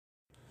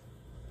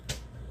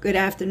Good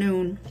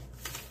afternoon.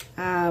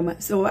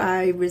 So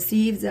I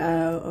received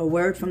a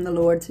word from the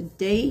Lord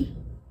today.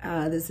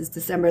 This is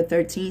December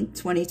 13th,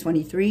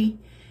 2023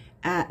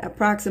 at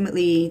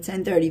approximately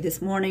 10:30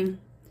 this morning.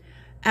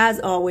 As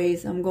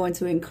always, I'm going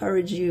to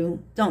encourage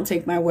you, don't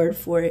take my word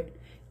for it.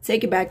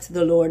 Take it back to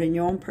the Lord in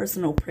your own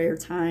personal prayer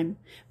time.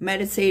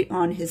 Meditate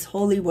on his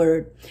holy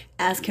word.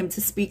 Ask him to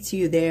speak to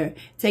you there.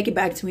 Take it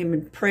back to him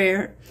in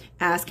prayer.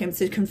 Ask him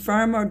to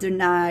confirm or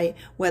deny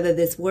whether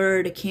this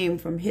word came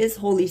from his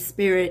Holy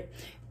Spirit.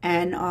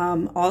 And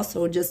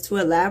also just to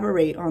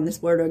elaborate on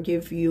this word or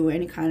give you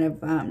any kind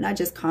of, not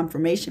just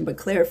confirmation, but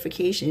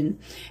clarification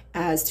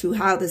as to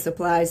how this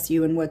applies to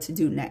you and what to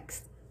do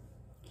next.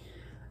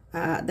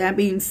 That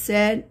being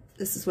said,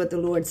 this is what the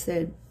Lord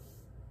said.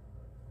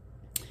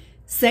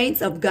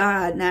 Saints of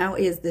God, now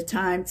is the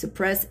time to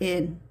press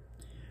in.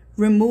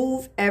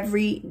 Remove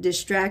every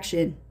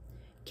distraction.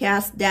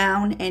 Cast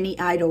down any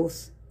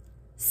idols.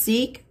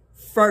 Seek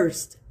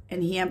first,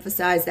 and he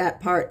emphasized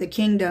that part, the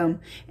kingdom,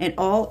 and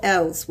all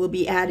else will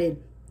be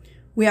added.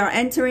 We are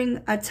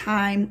entering a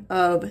time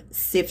of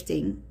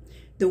sifting.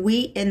 The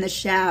wheat and the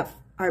chaff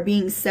are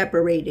being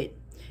separated.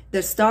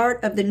 The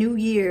start of the new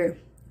year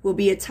will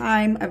be a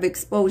time of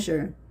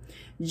exposure.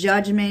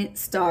 Judgment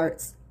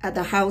starts at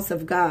the house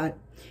of God.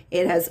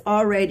 It has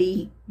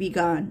already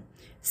begun.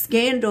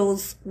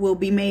 Scandals will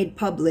be made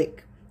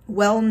public.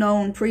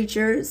 Well-known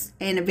preachers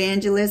and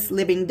evangelists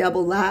living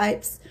double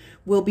lives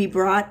will be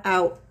brought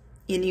out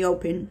in the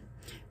open.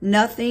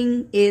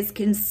 Nothing is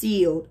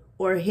concealed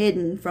or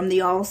hidden from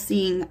the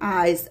all-seeing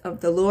eyes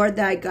of the Lord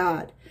thy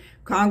God.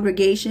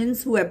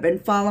 Congregations who have been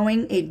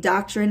following a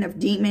doctrine of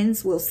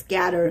demons will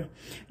scatter.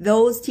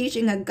 Those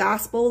teaching a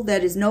gospel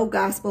that is no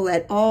gospel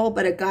at all,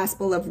 but a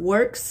gospel of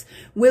works,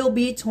 will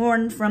be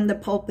torn from the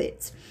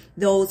pulpits.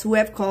 Those who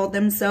have called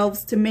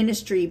themselves to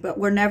ministry but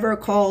were never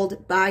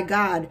called by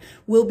God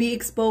will be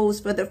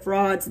exposed for the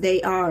frauds they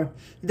are.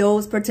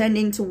 Those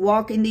pretending to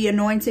walk in the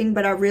anointing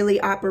but are really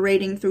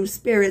operating through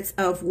spirits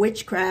of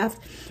witchcraft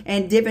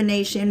and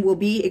divination will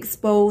be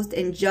exposed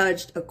and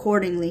judged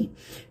accordingly.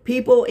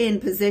 People in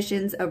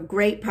positions of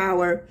great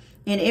power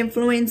and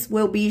influence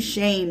will be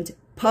shamed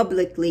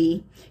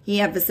publicly. He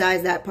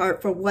emphasized that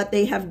part, for what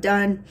they have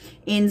done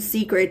in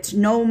secret,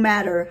 no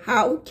matter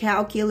how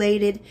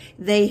calculated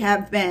they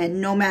have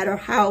been, no matter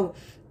how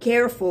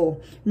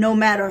careful, no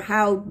matter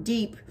how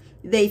deep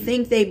they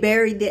think they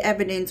buried the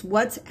evidence.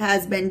 What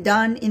has been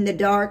done in the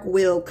dark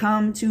will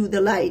come to the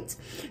light.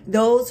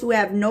 Those who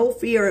have no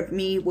fear of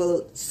me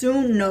will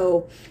soon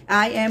know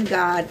I am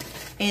God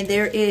and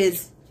there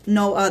is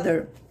no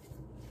other.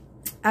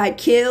 I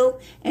kill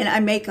and I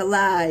make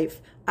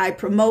alive. I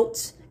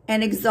promote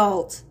and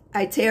exalt.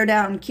 I tear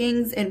down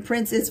kings and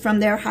princes from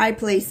their high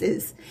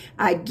places.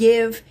 I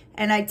give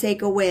and I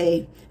take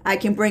away. I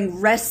can bring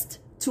rest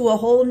to a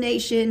whole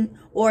nation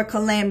or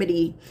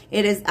calamity.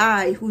 It is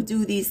I who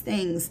do these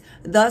things.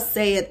 Thus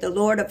saith the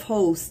Lord of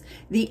hosts,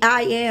 the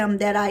I am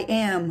that I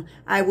am.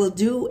 I will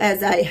do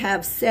as I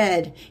have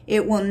said.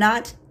 It will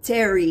not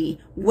tarry.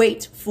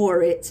 Wait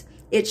for it.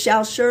 It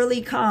shall surely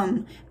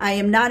come. I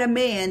am not a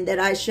man that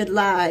I should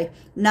lie.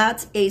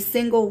 Not a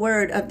single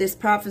word of this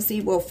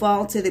prophecy will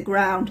fall to the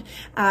ground.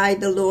 I,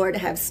 the Lord,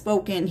 have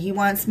spoken. He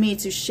wants me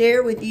to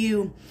share with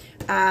you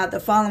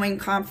the following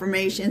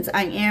confirmations.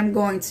 I am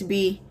going to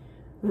be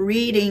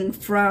reading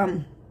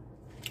from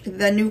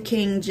the New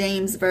King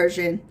James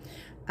Version.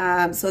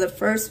 So the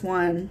first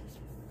one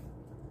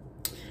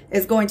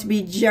is going to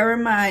be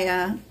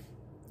Jeremiah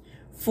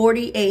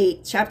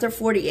 48, chapter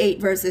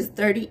 48, verses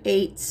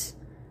 38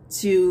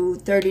 to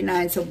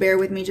 39. So bear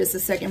with me just a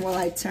second while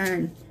I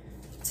turn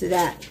to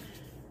that.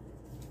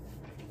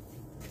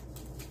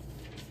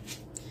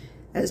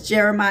 That's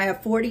Jeremiah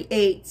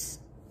 48,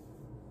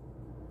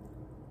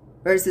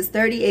 verses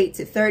 38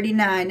 to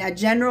 39. A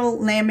general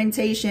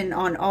lamentation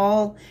on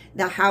all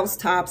the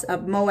housetops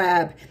of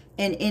Moab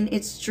and in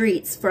its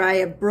streets. For I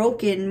have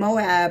broken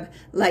Moab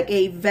like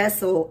a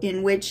vessel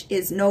in which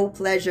is no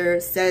pleasure,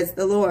 says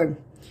the Lord.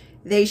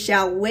 They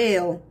shall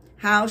wail,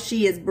 how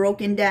she is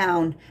broken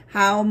down,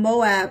 how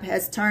Moab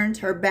has turned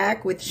her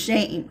back with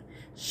shame.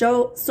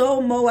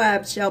 So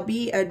Moab shall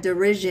be a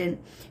derision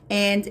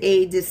and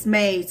a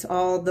dismay to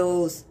all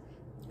those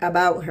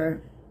about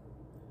her.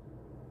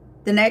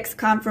 The next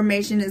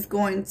confirmation is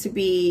going to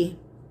be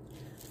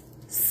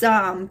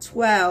Psalm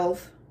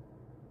 12,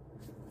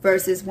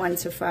 verses 1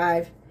 to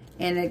 5.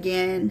 And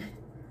again,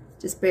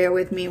 just bear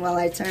with me while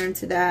I turn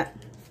to that.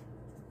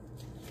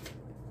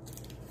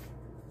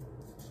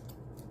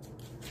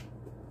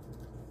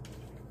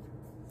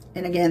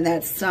 And again,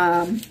 that's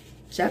Psalm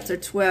chapter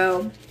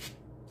 12,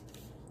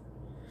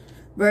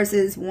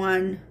 verses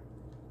 1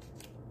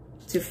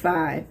 to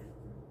 5.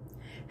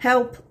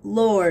 Help,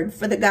 Lord,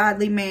 for the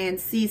godly man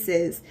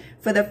ceases,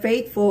 for the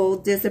faithful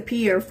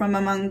disappear from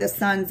among the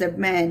sons of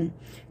men.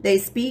 They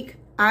speak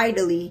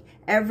idly,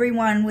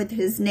 everyone with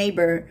his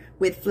neighbor,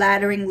 with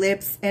flattering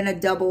lips and a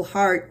double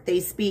heart they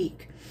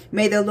speak.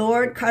 May the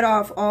Lord cut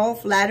off all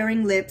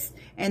flattering lips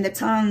and the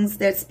tongues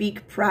that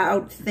speak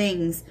proud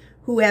things.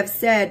 who have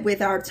said,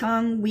 with our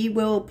tongue we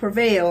will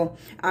prevail.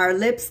 Our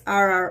lips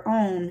are our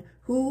own.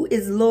 Who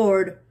is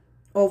Lord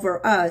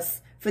over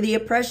us? For the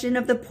oppression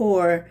of the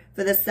poor,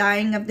 for the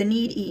sighing of the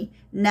needy.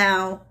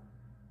 Now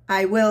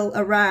I will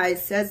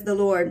arise, says the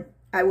Lord.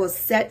 I will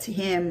set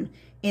him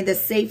in the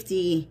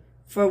safety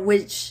for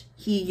which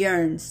he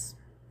yearns.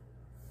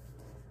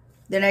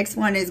 The next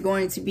one is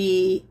going to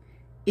be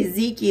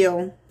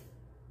Ezekiel.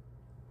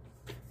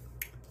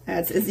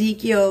 That's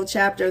Ezekiel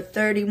chapter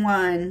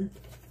 31,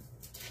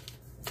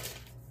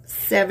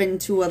 7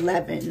 to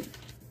 11.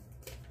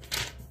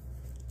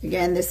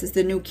 Again, this is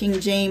the New King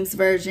James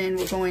Version.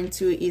 We're going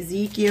to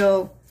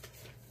Ezekiel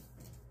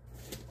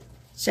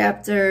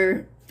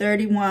chapter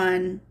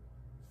 31,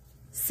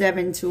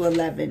 7 to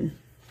 11.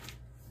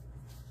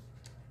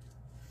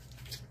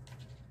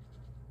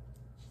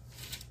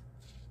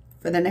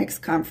 For the next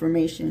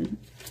confirmation.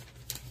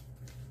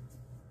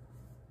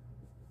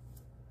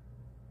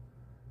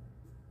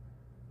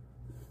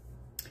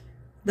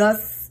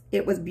 Thus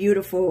it was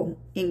beautiful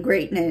in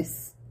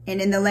greatness,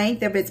 and in the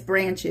length of its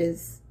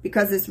branches,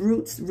 because its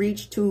roots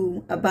reached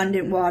to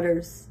abundant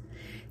waters.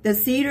 The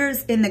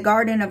cedars in the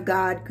garden of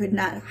God could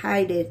not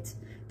hide it.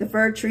 The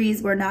fir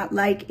trees were not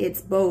like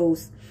its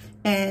boughs,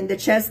 and the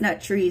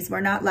chestnut trees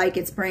were not like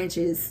its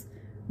branches.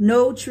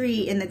 No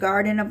tree in the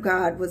garden of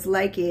God was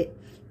like it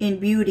in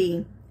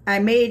beauty. I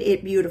made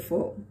it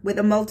beautiful with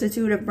a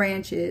multitude of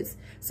branches,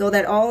 so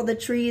that all the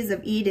trees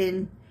of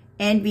Eden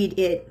envied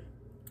it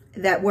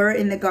that were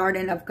in the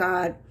garden of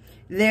God.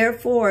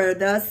 Therefore,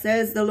 thus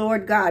says the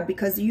Lord God,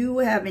 because you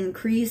have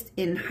increased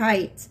in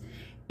height,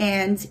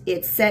 and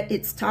it set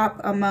its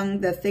top among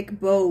the thick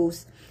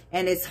boughs,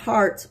 and its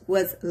heart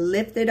was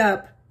lifted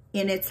up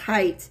in its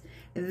height.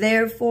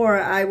 Therefore,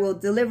 I will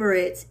deliver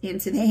it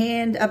into the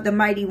hand of the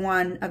mighty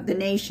one of the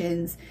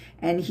nations,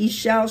 and he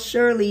shall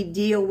surely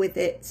deal with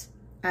it.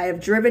 I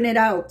have driven it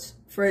out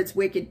for its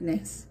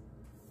wickedness.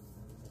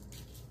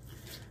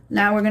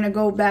 Now we're going to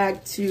go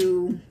back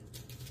to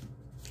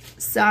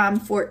Psalm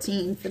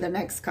 14 for the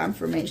next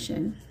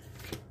confirmation.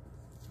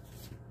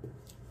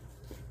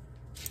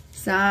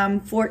 Psalm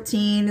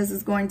 14, this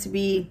is going to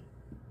be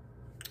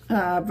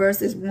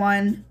verses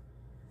 1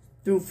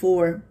 through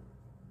 4.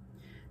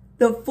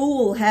 The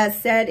fool has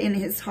said in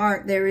his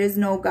heart, there is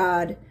no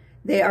God.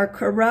 They are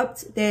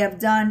corrupt. They have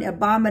done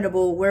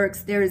abominable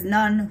works. There is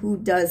none who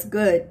does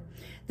good.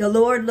 The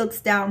Lord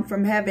looks down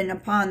from heaven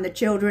upon the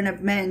children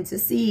of men to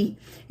see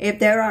if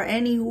there are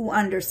any who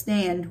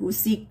understand, who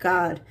seek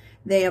God.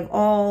 They have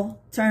all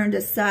turned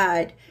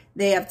aside.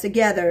 They have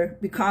together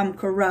become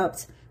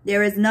corrupt.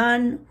 There is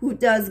none who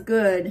does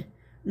good,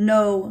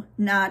 no,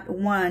 not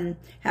one.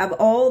 Have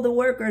all the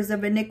workers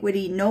of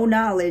iniquity no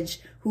knowledge,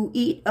 who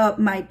eat up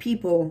my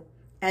people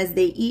as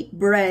they eat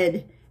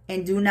bread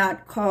and do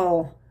not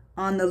call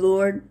on the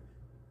Lord?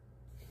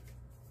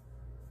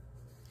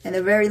 And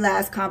the very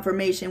last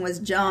confirmation was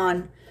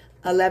John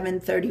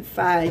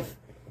 11:35.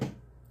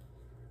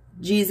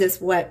 Jesus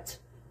wept.